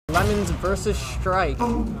Lemons versus Strike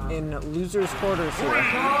in losers quarters here.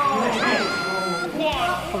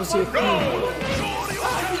 Obviously,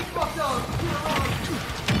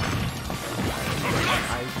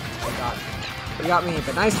 he got me,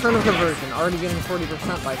 but nice turn of conversion. Already getting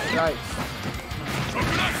 40% by Strike.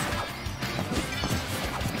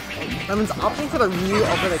 Lemon's opting for the Ryu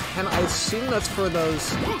over the Ken. I assume that's for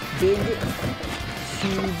those big,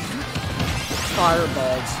 huge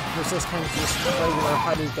fireballs versus kind of just regular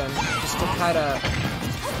Hadouken, just to try to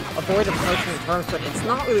avoid approaching turns, but it's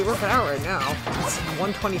not really working out right now. It's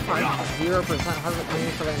 125, 0%, hasn't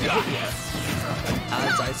managed to land it yet.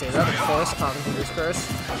 As I say that, of course, common Hinder's Curse.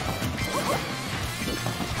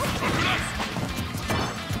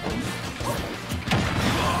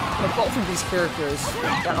 But both of these characters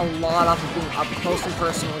got a lot off of being up close and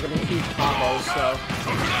personal, getting huge combos, so...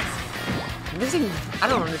 I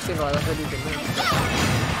don't understand why that's even missed.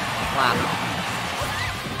 Wow.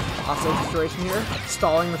 Offside situation here.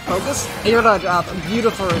 Stalling the focus. Air dodge up.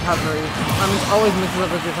 Beautiful recovery. Always mixes up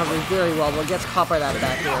his recovery very well, but gets caught by that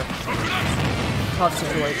back here. Tough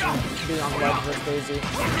situation. Being on the ledge with Daisy.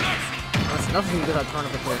 That's nothing to do with that turn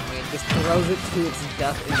of apparently. It just throws it to its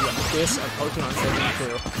death in the abyss of Pokemon Saving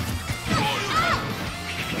 2.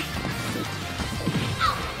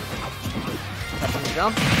 Catching the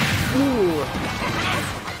jump. Ooh.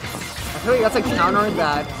 I feel like that's a counter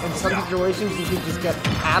that in some situations you could just get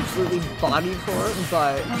absolutely bodied for,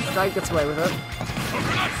 but Strike gets away with it.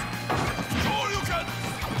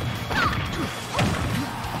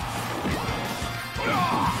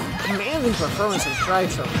 Commanding performance of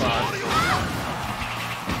Strike so far.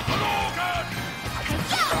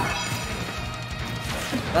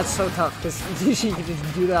 That's so tough, because usually you can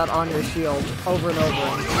just do that on your shield over and over,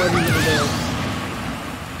 and what are you gonna do?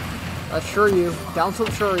 Shuryu, down tilt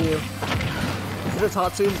Shuryu. Could have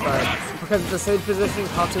Tatsu, but because it's a safe position,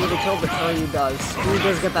 Tatsu would have killed, but Shuryu does. He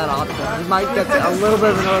does get that option. You might get a little bit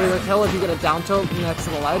of an earlier kill if you get a down tilt next to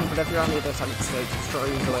the ledge, but if you're on the other side of the stage,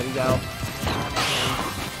 Shuryu's the way to go.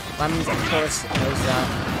 And Lemons, of course, knows that.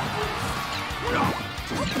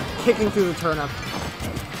 Kicking through the turnip.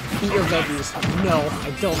 Eat your veggies. No,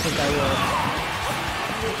 I don't think I will.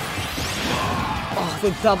 Oh,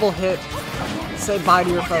 the double hit. Say bye to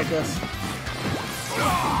your focus.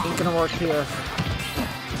 Ain't gonna work here.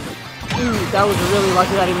 Ooh, that was really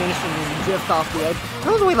lucky that he managed to drift off the edge.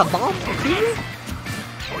 Throws away the bomb? Excuse me?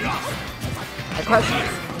 I question it.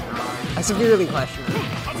 I severely question it.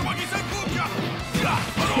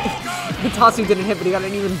 Tatsu didn't hit, but he got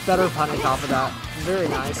an even better punish off of that. Very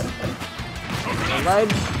nice. The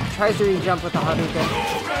ledge tries to re-jump with the Hadouken,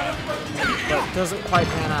 but doesn't quite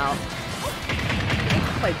pan out.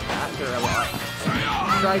 Like back here a lot.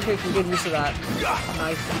 Strike kick can get used to that.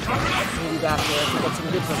 Nice. Maybe back there. Get some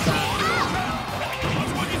good percent.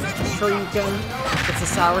 Shoryuken. It's a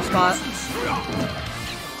sour spot.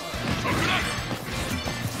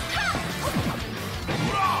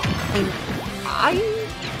 And I'm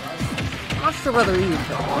not sure whether you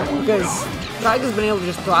kill, because Strike has been able to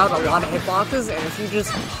just throw out a lot of hitboxes, and if you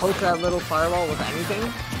just poke that little fireball with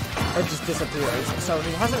anything, it just disappears. So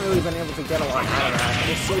he hasn't really been able to get a lot out of that.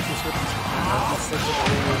 Just see if he switches to counter.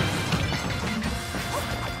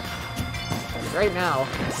 Right now,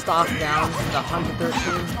 stock down to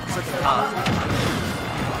 113. Such a top.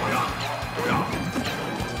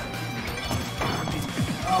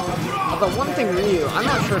 Although one thing Ryu, I'm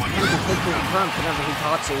not sure if Ken can take the front whenever he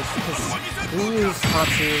Tatsu, because Ryu's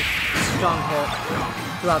Tatsu strong hit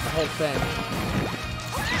throughout the whole thing.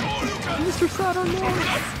 Mr. Sato, no!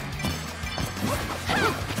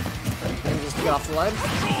 And just get off the ledge.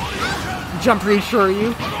 Jump reassure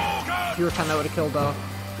you. Pure Ken that would have killed though.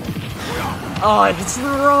 Oh, it's the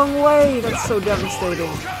wrong way! That's so devastating.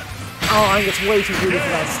 Oh, I think it's way too greedy for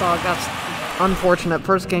that stock. That's unfortunate.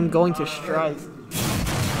 First game going to Strike.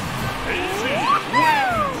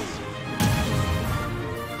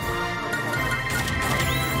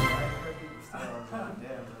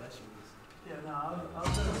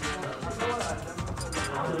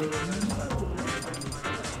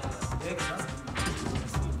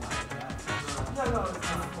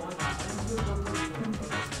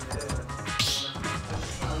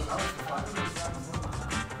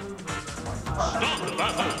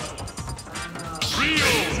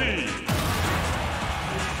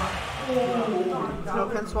 No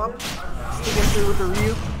pen swap. Sticking through with the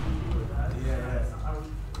Ryu.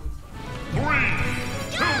 3,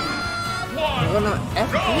 2, 1. We're gonna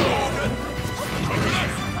FP.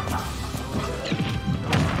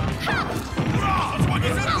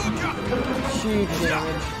 Huge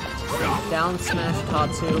damage. Down smash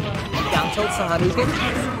Tatsu. Down down tilts to Hadouken.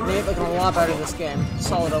 Made it looking a lot better this game.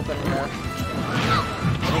 Solid opening there.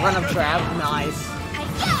 Run up grab, nice.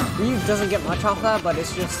 Ryu doesn't get much off that, but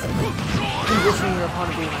it's just conditioning your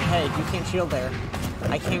opponent being like, hey, you can't shield there.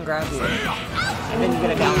 I can't grab you. And then you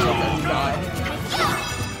get a down tilt and you die.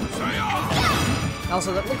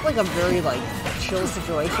 Also, that looked like a very, like, chill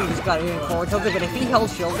situation. You just got in forward tilted, but if he held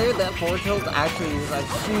shield there, that forward tilt actually was a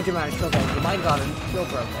huge amount of shield damage. You might have gotten shield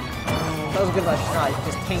broken. That was good by Strike,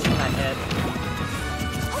 just tanking that hit.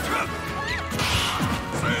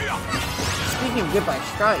 Speaking of good by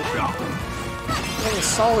Strike, getting a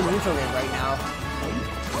solid neutral game right now.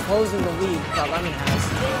 Closing the lead that Lemon has.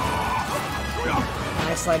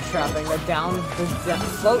 Nice ledge trapping. The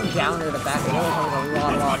float downer to back it up with a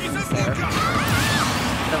lot of options there.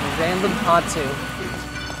 The random Tatsu.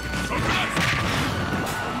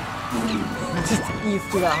 Just ease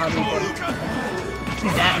through that Hadouken.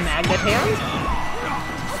 That magnet hand?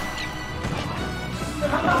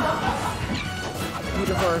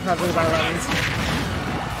 Beautiful recovery by Lemons.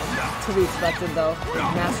 To be expected though.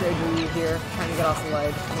 Master Ryu here, trying to get off the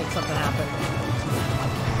ledge, make something happen.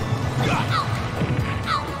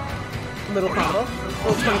 Little combo.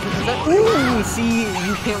 Little 22%. Ooh, see,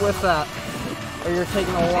 you can't whiff that. Or you're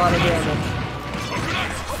taking a lot of damage.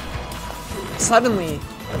 Suddenly,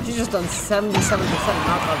 she's just done 77%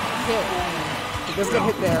 knockout hit. He does get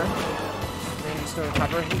hit there. Manages to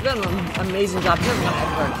recover. He's done an amazing job. He hasn't done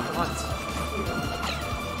everywhere once.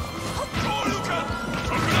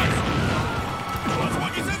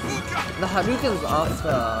 The Hadouken's off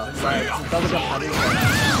the ledge. Double jump Hadouken.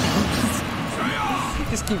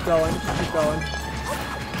 Just keep going. Keep going.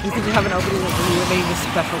 You think you have an opening with Ryu, maybe just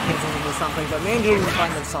special cancel into something, but managing to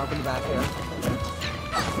find the stock in the back here.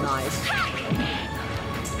 Nice.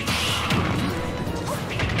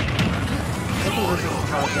 Looking versus the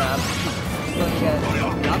power jab. Going to get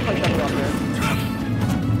not quite double up here.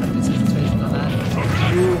 Good situation on that.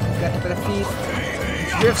 Ooh, got a bit of feet.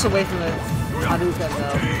 Drifts away from the Hadouken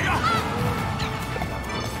though.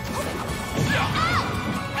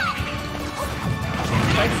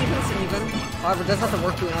 Strike sequence even. However, it does have to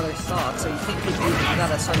work through another stock, so you can't keep using it. You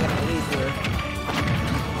gotta start getting a lead here.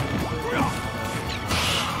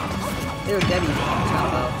 They're dead even now,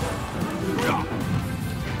 though.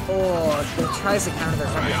 Oh, it tries to counter their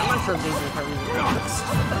recovery. I'm not sure if these recovery works.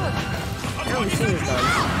 Apparently Seniors does,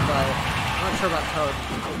 but I'm not sure about Toad.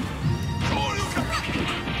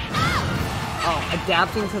 Oh,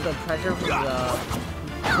 adapting to the pressure from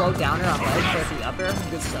the float downer on ledge with the upper.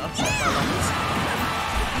 Good stuff.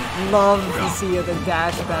 Love to see the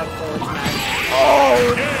dash back forward smash.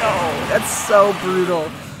 Oh no, that's so brutal.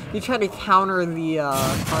 He tried to counter the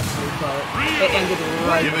Tatsu, but it ended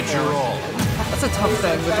right there. Give it your all. That's a tough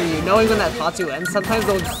thing with Ryu. Knowing when that Tatsu ends, sometimes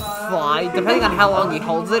it'll just fly. Depending on how long he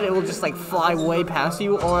holds it, it will just like fly way past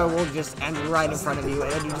you, or it will just end right in front of you,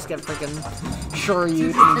 and then you just get freaking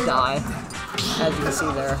Shoryu'd and you die, as you can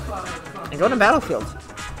see there. And go to Battlefield.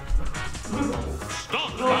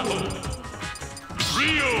 Stop battle.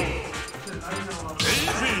 Ryu!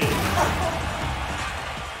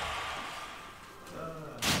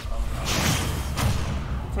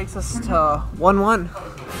 Takes us to 1-1. 3,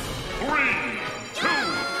 2,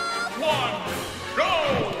 1, go!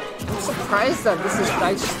 I'm surprised that this is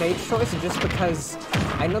Strike's stage choice just because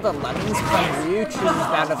I know that Lemon's playing Ryu chooses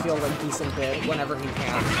Battlefield a decent bit whenever he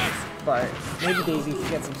can. But maybe Daisy should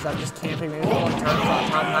get some stuff just camping, maybe one turn on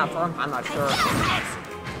top platform, I'm not sure.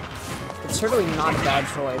 It's certainly not a bad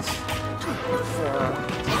choice for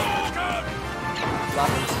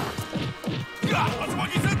Lemons.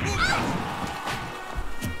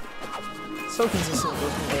 So consistent with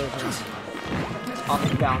those conversions. Off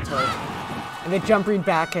the down tilt. And the jump read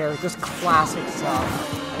back air, just classic stuff.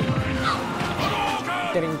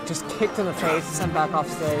 Getting just kicked in the face, sent back off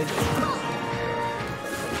stage.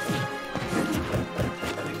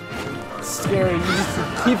 It's scary, he just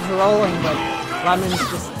keeps rolling, but Lemon's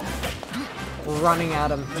just running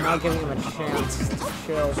at him, not giving him a chance to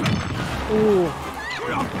chill. Ooh.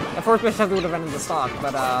 The fourth base would have ended the stock,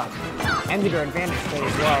 but ended her advantage state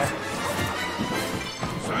as well.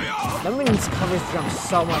 Lemon's covers jump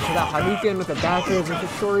so much with that Hadouken, with the backers, with the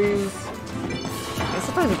Shoryus. And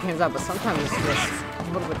sometimes it pans out, but sometimes it's just a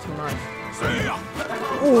little bit too much.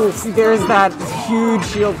 Ooh, see, there's that huge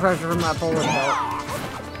shield pressure from that bullet belt.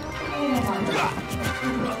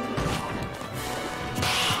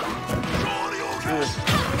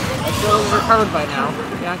 That shield is recovered by now.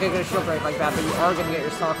 You're not gonna get a shield break like that, but you are gonna get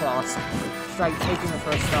your stock loss. Strike taking the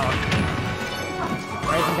first stock.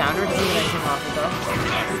 Rising downer, doesn't get anything off it though.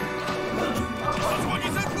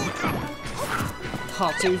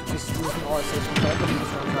 Tatsu just using all his station play, but he just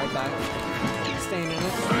runs right back. Staying in it.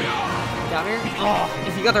 Down here. Oh,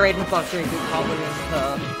 if you got the right hitbox rate, you'd probably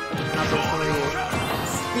into number 3.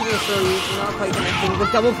 Speaking of 3, you're not quite connecting. The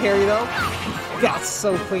double parry though, that's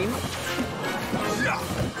so clean.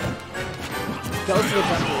 Goes to the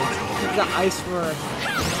jump lead. Keep the ice for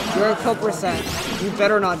you're at kill percent. You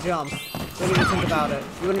better not jump. Don't even think about it.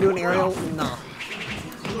 You want to do an aerial? Nah.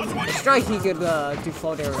 The Strike, he could do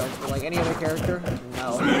float aerials, but like any other character,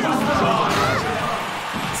 no.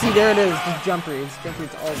 See, there it is, just jump reads. Jump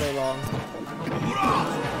reads all day long.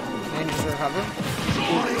 And just recover.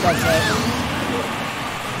 That's it.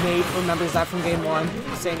 Nate remembers that from game 1,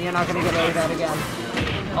 saying you're not going to get away with that again.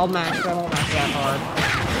 I'll mash, but I won't mash that hard.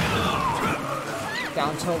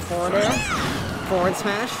 Down tilt forward air. Forward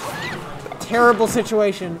smash. Terrible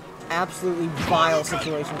situation. Absolutely vile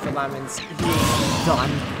situation for Lemons. He is done.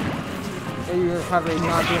 Your recovery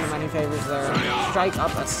not doing him any favors there. Strike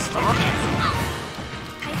up a stop.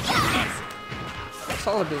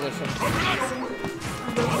 Solid position.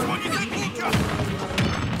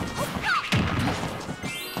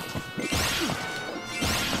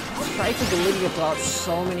 Strike's ability to throw out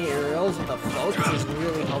so many aerials with the floats has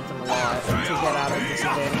really helped him a lot to get out of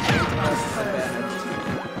disadvantage and to press disadvantage.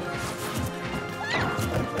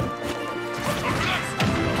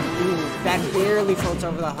 Ooh, that barely floats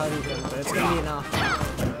over the Hadouken, but it's gonna be enough.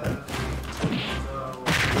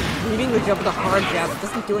 Reading the jump with a hard jab, it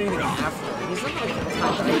doesn't do anything after. He's not gonna kill the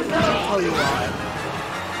time, but I can't tell you why.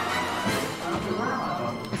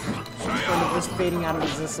 Kind of just fading out of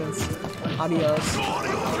existence. Adios.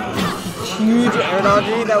 Huge air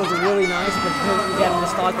dodgery, that was really nice, but couldn't get him to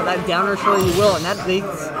stock, but that downer sure you will, and that big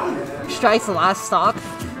Strike's the last stock.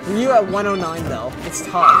 Ryu at 109 though, it's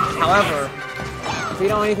tough. However, if you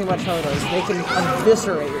know anything about Chodos, they can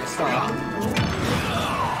eviscerate your stock.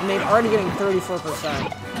 And they're already getting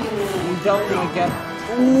 34%. You don't want to get...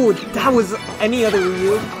 Ooh, that was any other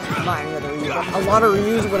Ryu. Not any other Ryu. A lot of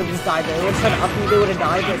Ryus would have just died there. They would have said up and they would have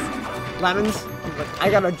died, but Lemons, like, I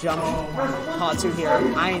gotta jump Tatsu here.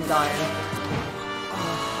 I ain't dying.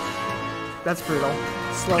 That's brutal.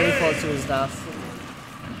 Slowly floats to his death.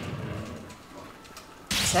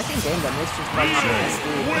 Second game that makes just bugging up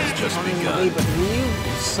the SD. But Ryu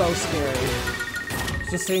is so scary.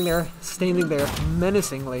 Just standing there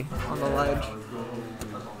menacingly on the ledge.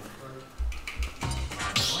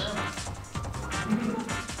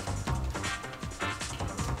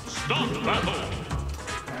 Stop battle!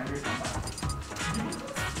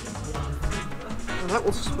 And that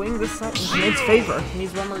will swing this set in Nate's favor. He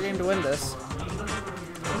needs one more game to win this.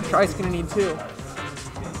 Try's gonna need 2.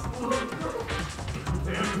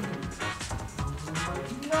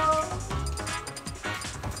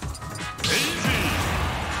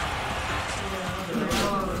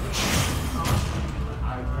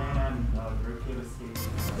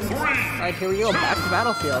 Alright, here we go, back to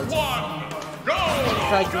Battlefield.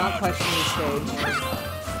 Try to not question the stage.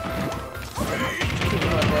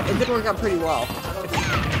 It did work out pretty well.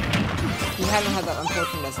 If you hadn't had that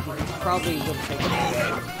unfortunate SD, you probably would have taken the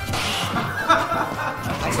game.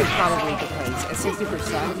 I say probably because at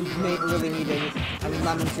 60%, Nate really needed, I mean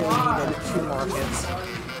Lemons really needed 2 more hits to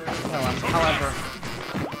kill him. However,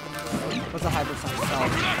 what's a high percent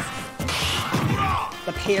itself?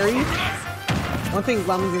 The parry? One thing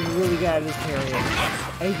Lemons is really good at is parrying.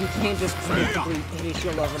 And you can't just predictably hit his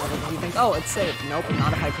shield over and over because you think, oh, it's safe. Nope,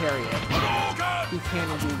 not if I parry it. You can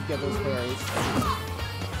indeed get those parries.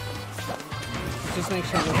 Just make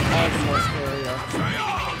sure there's all the more scarier.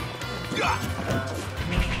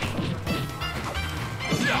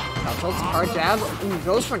 Now tilts hard jab. Ooh,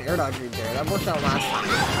 goes for an air dodge read there. That worked out last time.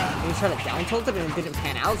 And he tried to down tilt it and it didn't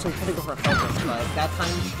pan out, so he couldn't go for a focus. But that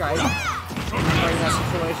time, Strike, remembering that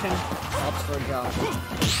situation, opts for a jump.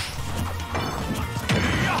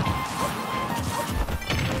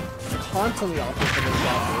 Constantly opting for those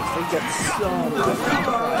jumps. They get so much.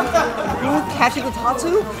 Ooh, catching the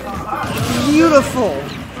Tatsu? Beautiful!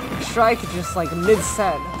 Strike just like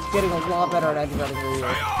mid-set, getting a lot better at edge guarding Ryu.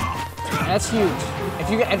 That's huge. If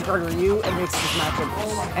you get edge guard Ryu, it makes this matchup,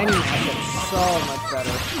 any matchup, so much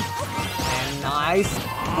better. And nice.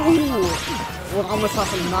 Ooh! We'll almost have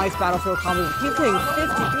some nice Battlefield combos. He's hitting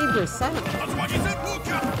 53%.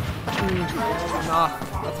 Nah,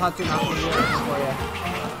 the Tatsu not gonna do anything for you.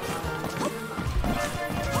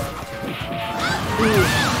 Ooh.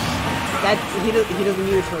 That, he doesn't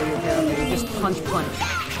use for you apparently, he just punch.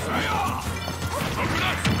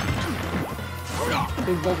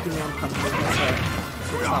 Big bulky man comes in, that's it.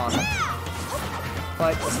 It's awesome.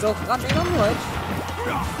 But still got Nate on the ledge.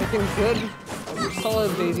 Looking good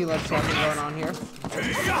solid daisy ledge trapping going on here.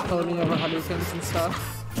 Floating over Hadoukens and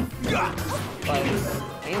stuff. But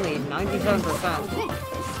mainly 97%.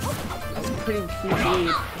 That's a pretty huge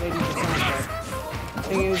lead, 80%. But the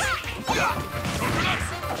thing is,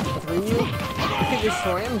 Ryu could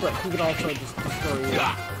destroy him, but he could also just destroy you.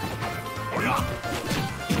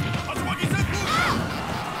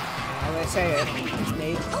 As I say,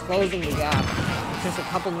 Nate's closing the gap. Just a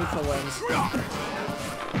couple neutral wins.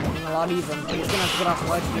 And a lot even. He's gonna have to get off the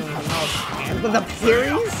ledge doing anything else. And with the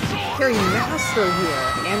parries? Parry master here.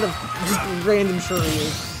 And the just random Shuryu.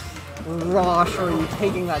 Raw Shuryu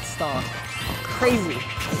taking that stock. Crazy.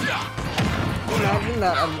 Imagine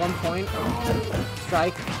that at one point,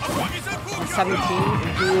 Strike at 17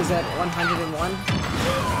 and he was at 101.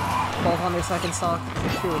 Both on their second stock. I'm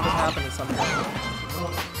sure it could happen at some point.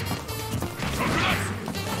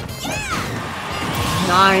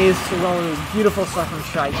 Nice Rory. Beautiful stuff from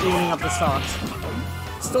Strike, evening up the stocks.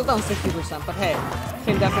 Still down 60%, but hey,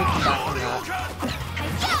 can definitely come back from that.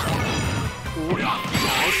 Ooh,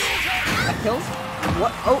 nice. That kills?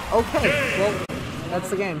 What? Oh, okay. Well, that's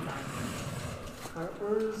the game. Alright,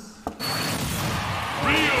 where's...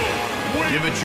 Give it